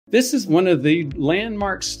This is one of the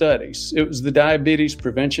landmark studies. It was the Diabetes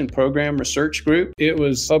Prevention Program Research Group. It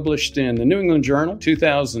was published in the New England Journal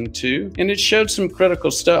 2002, and it showed some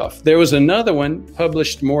critical stuff. There was another one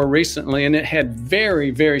published more recently, and it had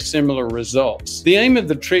very, very similar results. The aim of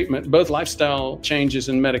the treatment, both lifestyle changes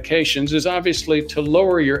and medications, is obviously to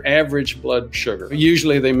lower your average blood sugar.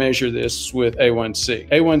 Usually they measure this with A1C.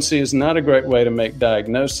 A1C is not a great way to make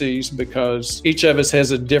diagnoses because each of us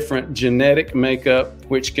has a different genetic makeup,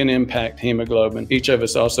 which can impact hemoglobin. Each of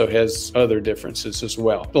us also has other differences as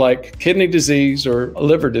well, like kidney disease or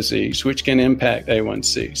liver disease, which can impact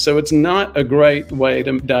A1C. So it's not a great way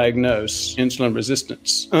to diagnose insulin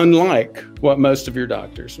resistance, unlike what most of your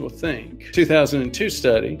doctors will think. 2002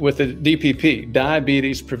 study with the DPP,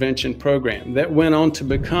 Diabetes Prevention Program, that went on to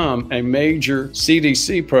become a major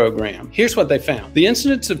CDC program. Here's what they found. The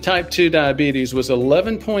incidence of type 2 diabetes was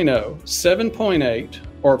 11.0, 7.8,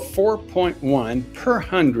 or 4.1 per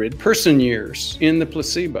 100 person years in the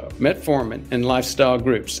placebo, metformin, and lifestyle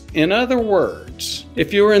groups. In other words,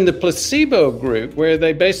 if you were in the placebo group where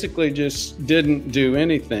they basically just didn't do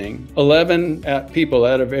anything, 11 people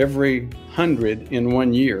out of every 100 in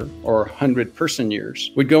 1 year, or 100 person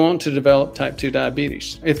years, would go on to develop type 2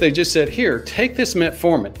 diabetes. If they just said, here, take this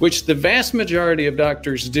metformin, which the vast majority of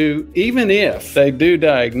doctors do, even if they do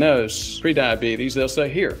diagnose prediabetes, they'll say,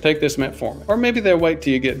 here, take this metformin. Or maybe they'll wait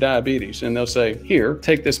till you get diabetes and they'll say, here,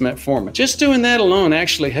 take this metformin. Just doing that alone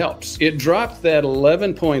actually helps. It dropped that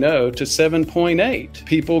 11.0 to 7.8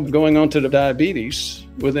 people going on to the diabetes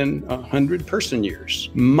within 100 person years.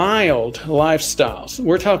 Mild lifestyles.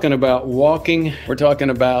 We're talking about walking. We're talking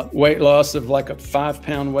about weight loss of like a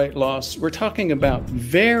 5-pound weight loss. We're talking about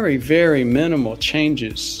very, very minimal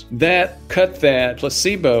changes that cut that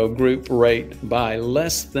placebo group rate by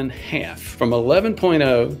less than half, from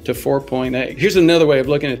 11.0 to 4.8. Here's another way of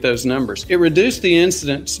looking at those numbers. It reduced the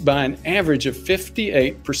incidence by an average of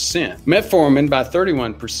 58%. Metformin by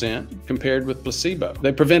 31% compared with placebo.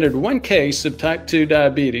 They prevented 1 case of type 2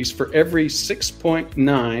 diabetes for every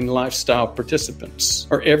 6.9 lifestyle participants,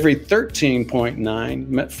 or every 13.9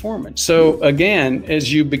 metformin. So again,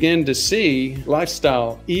 as you begin to see,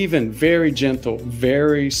 lifestyle, even very gentle,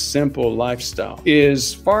 very simple lifestyle,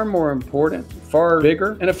 is far more important, far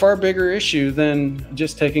bigger, and a far bigger issue than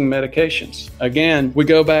just taking medications. Again, we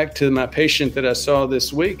go back to my patient that I saw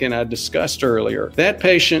this week and I discussed earlier. That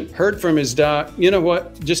patient heard from his doc, you know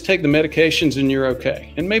what, just take the medications and you're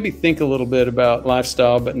okay. And maybe think a little bit about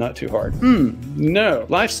lifestyle, but not too hard. No,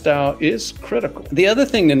 lifestyle is critical. The other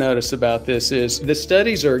thing to notice about this is the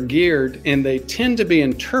studies are geared and they tend to be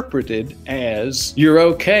interpreted as you're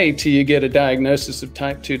okay till you get a diagnosis of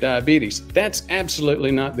type 2 diabetes. That's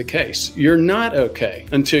absolutely not the case. You're not okay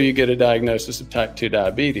until you get a diagnosis of type 2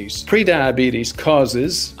 diabetes. Prediabetes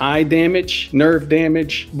causes eye damage, nerve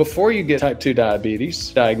damage. Before you get type 2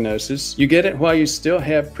 diabetes diagnosis, you get it while you still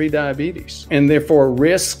have prediabetes, and therefore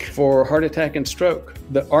risk for heart attack and stroke.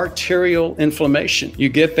 The arterial inflammation, you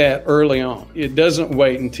get that early on. It doesn't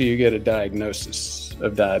wait until you get a diagnosis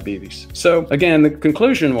of diabetes. So again, the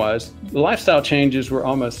conclusion was the lifestyle changes were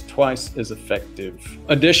almost twice as effective.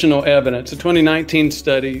 Additional evidence, a 2019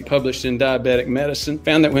 study published in Diabetic Medicine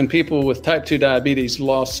found that when people with type 2 diabetes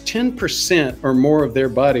lost 10% or more of their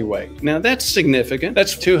body weight. Now that's significant.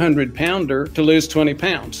 That's a 200-pounder to lose 20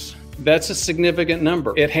 pounds. That's a significant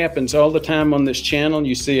number. It happens all the time on this channel.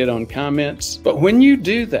 You see it on comments. But when you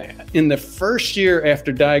do that, in the first year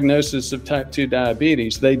after diagnosis of type 2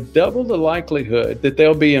 diabetes, they double the likelihood that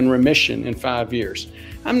they'll be in remission in 5 years.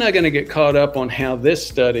 I'm not going to get caught up on how this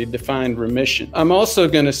study defined remission. I'm also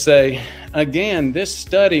going to say, again, this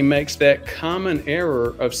study makes that common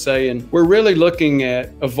error of saying we're really looking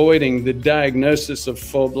at avoiding the diagnosis of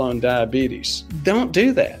full-blown diabetes. Don't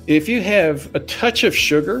do that. If you have a touch of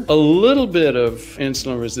sugar, a little bit of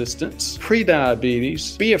insulin resistance,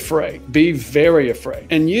 pre-diabetes, be afraid. Be very afraid.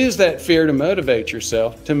 And use that fear to motivate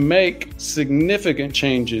yourself to make significant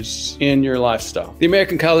changes in your lifestyle. The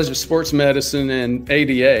American College of Sports Medicine and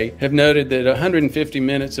ADA have noted that 150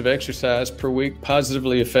 minutes of exercise per week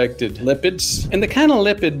positively affected lipids. And the kind of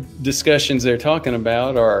lipid discussions they're talking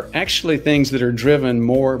about are actually things that are driven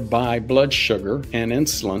more by blood sugar and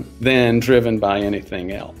insulin than driven by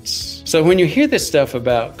anything else. So when you hear this stuff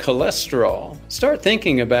about cholesterol, start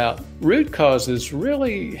thinking about root causes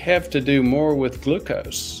really have to do more with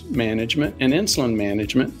glucose management and insulin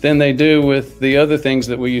management than they do with the other things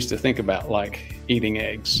that we used to think about, like eating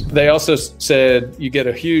eggs. They also said you get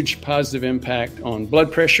a huge positive impact on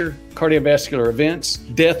blood pressure, cardiovascular events,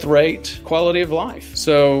 death rate, quality of life.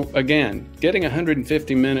 So again, getting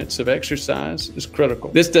 150 minutes of exercise is critical.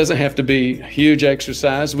 This doesn't have to be huge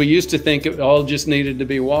exercise. We used to think it all just needed to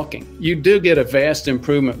be walking. You do get a vast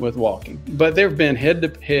improvement with walking, but there have been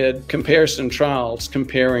head-to-head comparison trials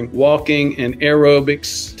comparing walking and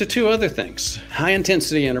aerobics to two other things: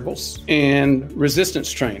 high-intensity intervals and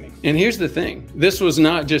resistance training. And here's the thing. This was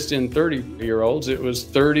not just in 30-year-olds. It was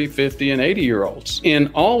 30, 50, and 80-year-olds. In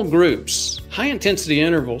all groups, high-intensity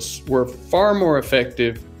intervals were far more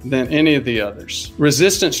effective than any of the others.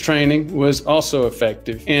 Resistance training was also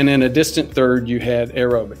effective, and in a distant third, you had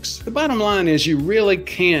aerobics. The bottom line is you really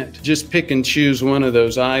can't just pick and choose one of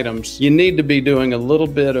those items. You need to be doing a little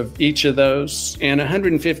bit of each of those, and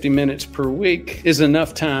 150 minutes per week is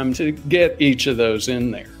enough time to get each of those in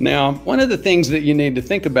there. Now, one of the things that you need to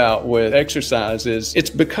think about with exercise is it's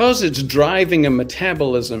because it's driving a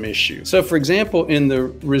metabolism issue. So, for example, in the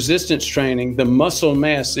resistance training, the muscle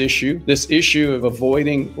mass issue, this issue of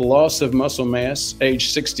avoiding loss of muscle mass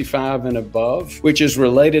age 65 and above, which is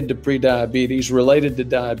related to prediabetes, related to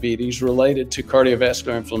diabetes, related to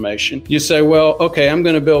cardiovascular inflammation. You say, well, okay, I'm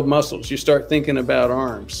going to build muscles. You start thinking about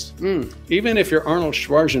arms. Even if you're Arnold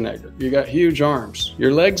Schwarzenegger, you got huge arms.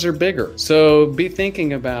 Your legs are bigger. So be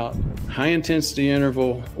thinking about high-intensity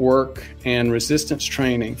interval work and resistance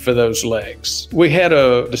training for those legs. We had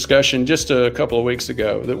a discussion just a couple of weeks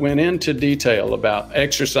ago that went into detail about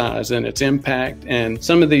exercise and its impact and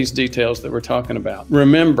some of these details that we're talking about.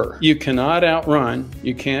 Remember, you cannot outrun,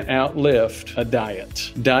 you can't outlift a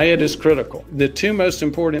diet. Diet is critical. The two most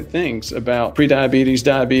important things about prediabetes,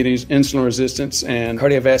 diabetes, insulin resistance, and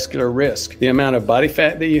cardiovascular risk: the amount of body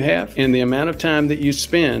fat that you have and the amount of time that you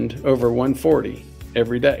spend over 140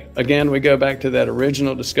 every day. Again, we go back to that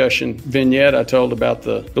original discussion vignette I told about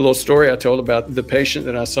the little story I told about the patient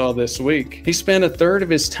that I saw this week. He spent a third of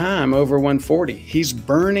his time over 140. He's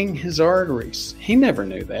burning his arteries. He never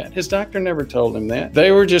knew that. His doctor never told him that.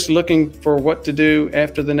 They were just looking for what to do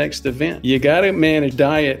after the next event. You got to manage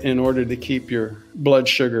diet in order to keep your blood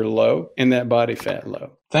sugar low and that body fat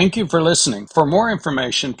low. Thank you for listening. For more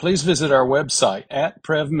information, please visit our website at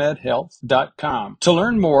prevmedhealth.com. To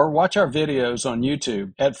learn more, watch our videos on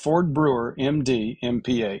YouTube at Ford Brewer, MD,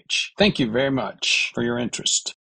 MPH. Thank you very much for your interest.